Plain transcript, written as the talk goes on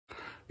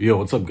Yo,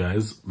 what's up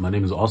guys? My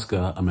name is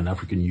Oscar. I'm an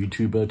African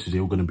YouTuber. Today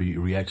we're going to be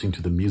reacting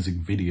to the music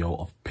video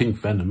of Pink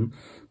Venom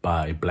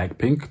by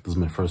Blackpink. This is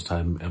my first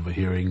time ever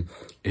hearing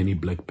any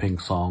Blackpink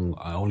song.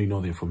 I only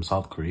know they're from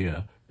South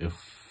Korea, if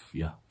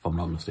I'm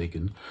not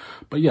mistaken.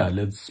 But yeah,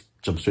 let's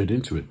jump straight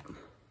into it.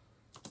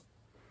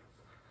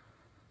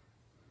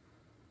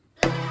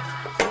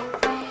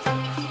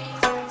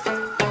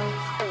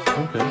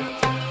 Okay.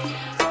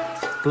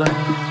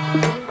 Blackpink.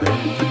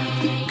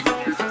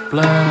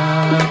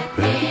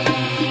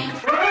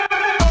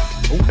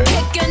 Okay.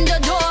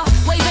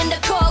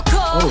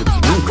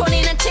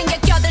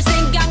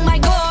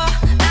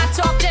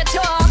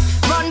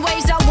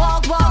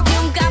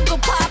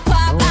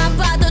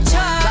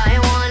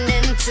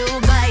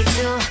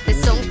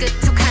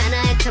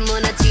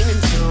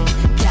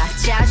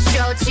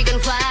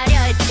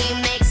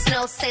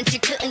 Since you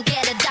couldn't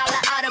get $1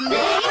 out of me.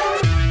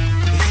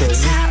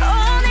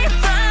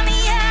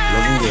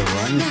 Loving the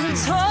rhyme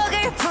scheme.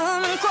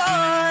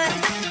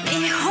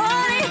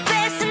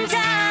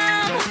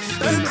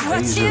 Look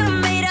what you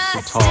made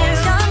us do. The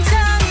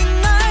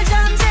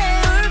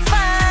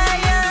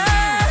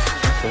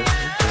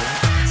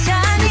set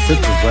design is pretty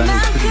sick. They went all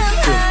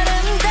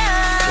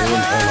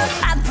out.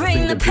 I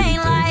bring the pain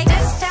like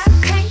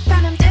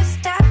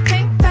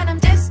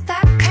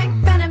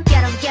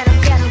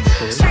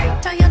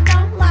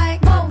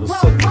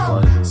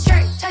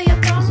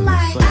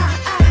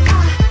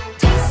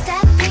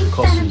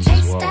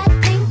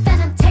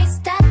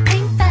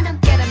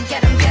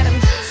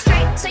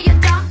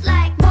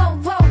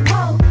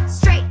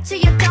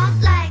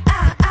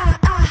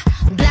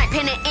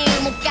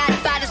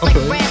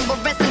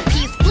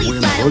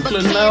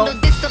Brooklyn now.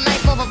 This the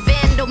life of a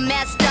vandal,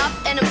 messed up,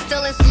 and I'm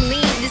still in some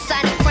lead.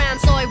 Deciding crime,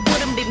 so it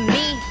wouldn't be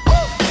me.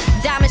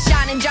 Diamond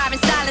shining, driving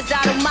silence,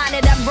 I don't mind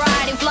it. I'm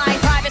riding, flying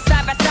private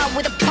side by side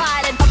with a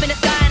pilot. Up in the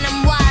sky and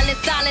I'm wild and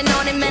styling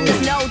on him, and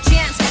there's no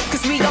chance.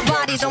 Cause we got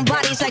bodies on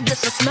bodies like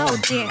this, a slow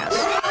dance.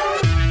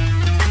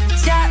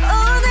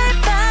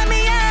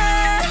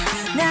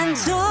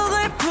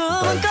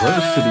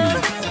 Diversity of the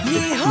crew. Like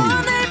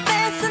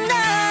just the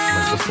vocals.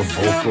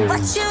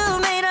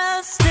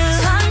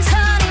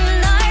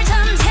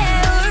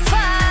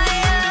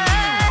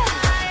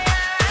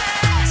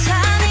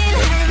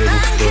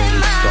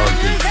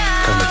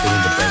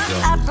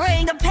 I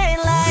bring the pain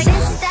like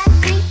this, that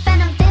pink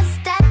venom, this,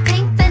 that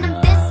pink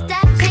venom, this,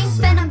 that pink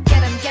venom.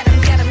 Get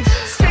him,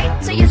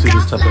 straight to your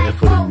don't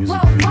like. Whoa,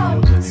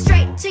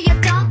 straight to your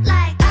don't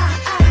like.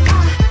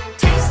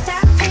 Taste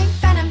that pink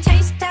venom,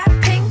 taste that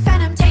pink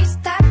venom,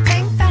 taste that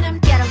pink venom.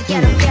 Get him,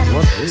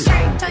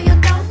 straight to your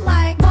don't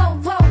like.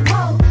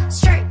 Whoa,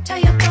 straight to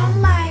your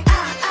don't like.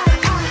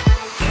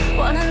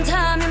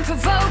 원한다면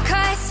provoke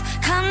us.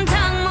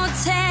 감당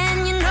못해,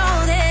 and you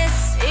know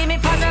this. 이미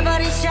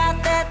퍼져버린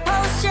shot that.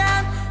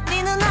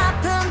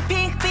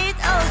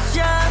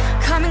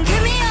 Come and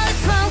give me all the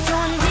smoke,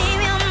 don't leave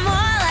me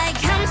more like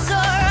I'm so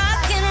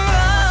rock and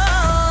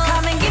roll.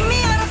 Come and give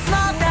me all the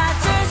smoke,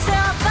 that's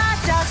yourself, I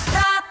just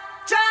stop,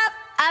 drop.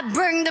 I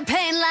bring the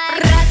pain like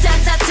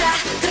ra-ta-ta-ta,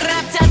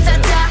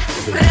 ra-ta-ta-ta,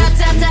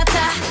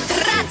 ra-ta-ta-ta,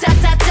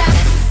 ra-ta-ta-ta,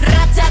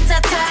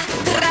 ra-ta-ta-ta,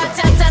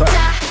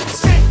 ra-ta-ta-ta.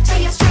 Straight to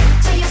your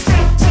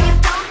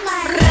don't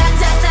like.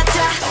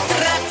 Ra-ta-ta-ta,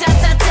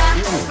 ra-ta-ta-ta,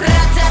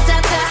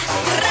 ra-ta-ta-ta,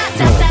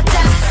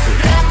 ra-ta-ta-ta,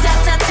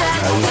 ra-ta-ta-ta,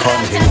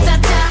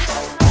 ra-ta-ta-ta.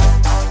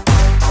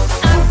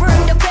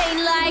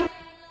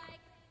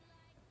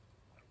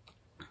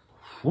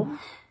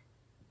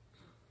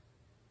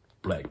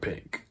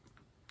 Blackpink,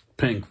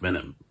 Pink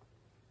Venom.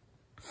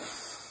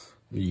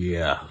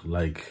 Yeah,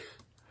 like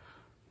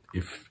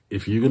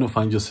if you're gonna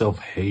find yourself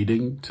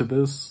hating to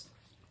this,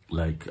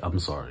 like, I'm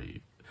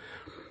sorry.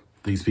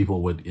 These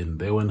people went in,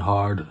 they went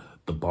hard,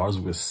 the bars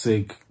were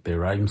sick,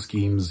 their rhyme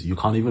schemes, you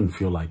can't even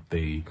feel like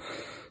they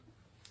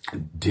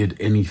did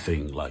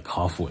anything like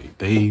halfway.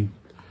 They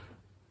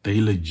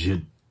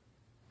legit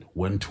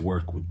went to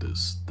work with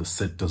this. The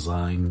set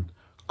design,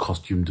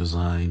 costume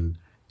design,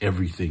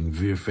 everything,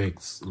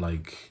 VFX,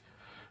 like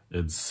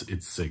it's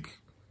sick.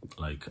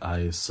 Like,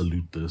 I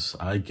salute this.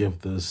 I give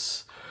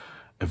this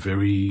a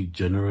very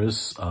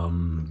generous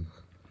 12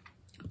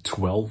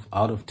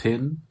 out of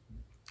 10.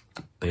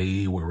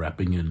 They were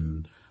rapping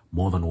in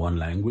more than one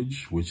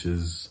language, which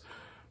is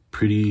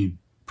pretty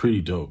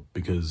dope,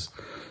 because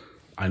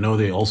I know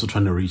they're also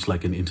trying to reach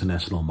like an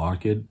international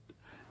market,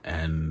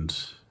 and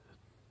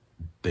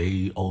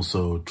they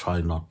also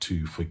try not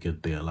to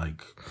forget their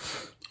like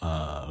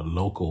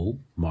local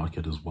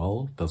market as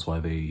well. That's why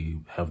they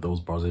have those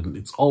bars, and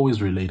it's always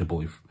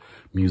relatable if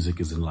music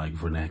is in like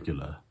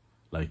vernacular,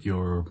 like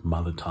your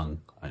mother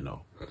tongue, I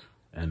know,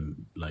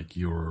 and like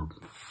your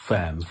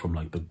fans from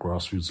like the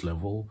grassroots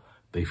level,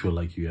 they feel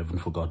like you haven't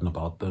forgotten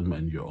about them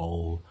and you're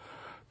all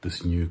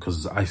this new,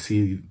 because I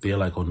see they're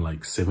like on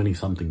like 70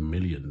 something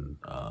million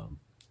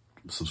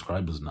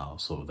subscribers now,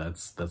 so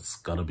that's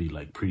gotta be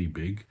like pretty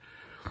big.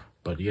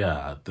 But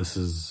yeah, this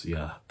is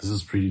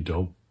pretty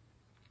dope.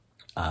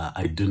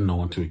 I didn't know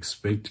what to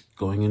expect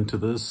going into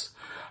this.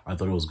 I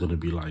thought it was gonna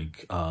be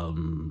like I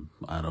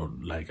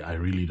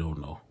really don't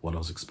know what I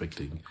was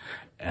expecting.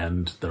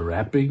 And the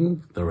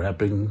rapping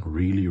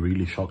really,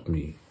 really shocked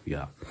me.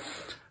 Yeah.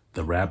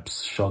 The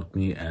raps shocked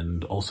me,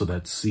 and also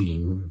that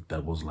scene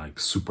that was like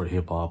super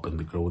hip hop, and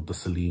the girl with the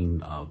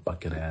Celine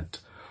bucket hat.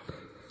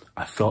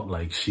 I felt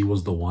like she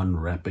was the one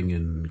rapping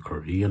in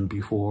Korean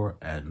before,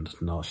 and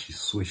now she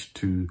switched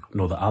to,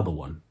 no, the other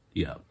one.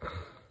 Yeah.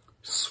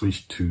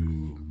 Switched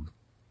to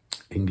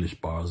English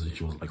bars, and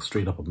she was like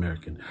straight up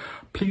American.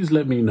 Please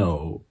let me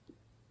know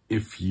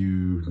if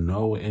you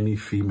know any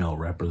female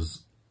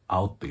rappers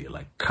out there,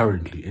 like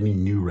currently, any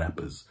new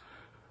rappers,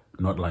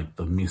 not like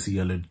the Missy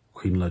Elliott,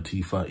 Queen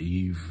Latifah,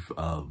 Eve,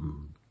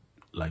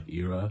 like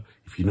era.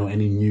 If you know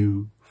any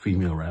new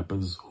female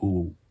rappers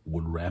who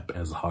would rap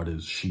as hard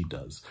as she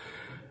does.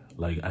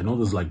 Like, I know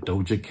there's like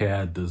Doja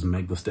Cat, there's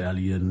Meg Thee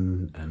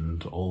Stallion,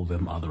 and all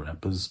them other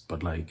rappers,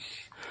 but like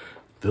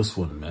this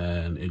one,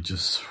 man, it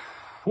just,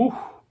 whew,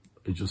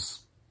 it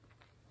just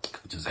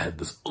had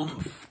this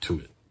oomph to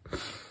it.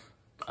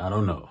 I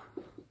don't know,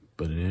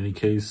 but in any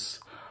case,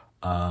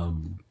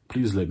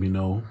 please let me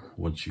know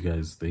what you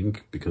guys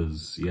think,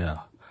 because yeah,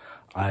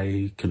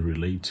 I can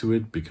relate to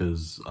it,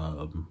 because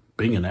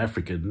being an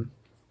African,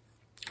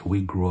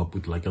 we grew up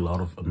with like a lot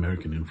of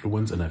American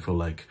influence, and I feel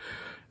like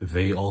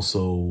they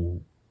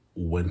also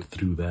went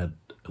through that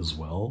as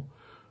well,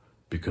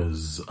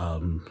 because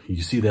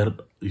you see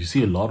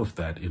a lot of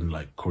that in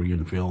like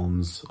Korean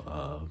films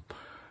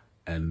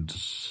and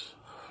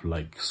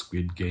like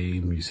Squid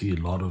Game. You see a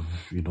lot of,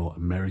 you know,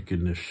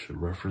 Americanish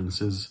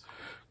references,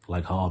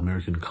 like how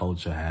American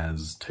culture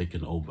has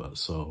taken over.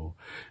 So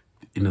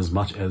in as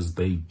much as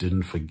they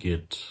didn't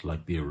forget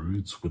like their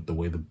roots with the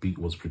way the beat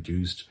was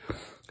produced,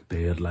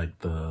 they had like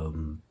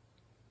the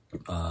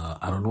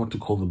I don't know what to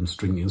call them,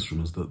 string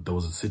instruments. There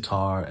was a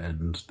sitar,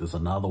 and there's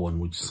another one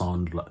which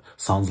sounds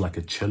like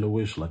a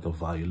celloish, like a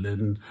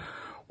violin,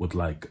 with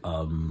like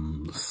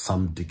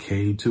some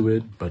decay to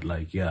it. But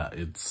like, yeah,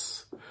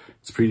 it's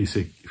pretty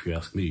sick if you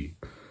ask me.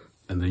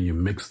 And then you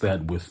mix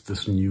that with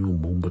this new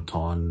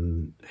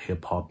Moombahton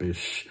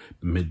hip-hop-ish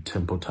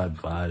mid-tempo type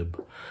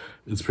vibe.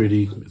 It's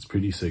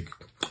pretty sick.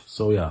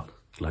 So yeah,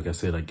 like I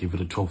said, I give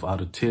it a 12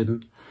 out of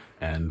 10.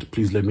 And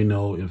please let me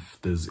know if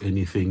there's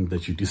anything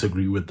that you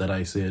disagree with that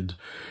I said.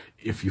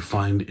 If you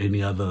find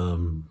any other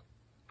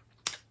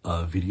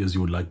videos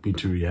you would like me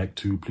to react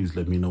to, please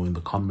let me know in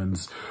the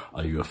comments.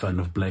 Are you a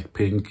fan of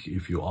Blackpink?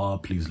 If you are,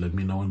 please let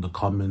me know in the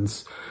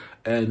comments.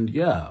 And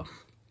yeah,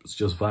 it's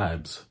just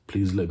vibes.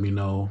 Please let me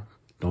know.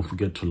 Don't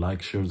forget to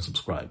like, share, and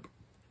subscribe.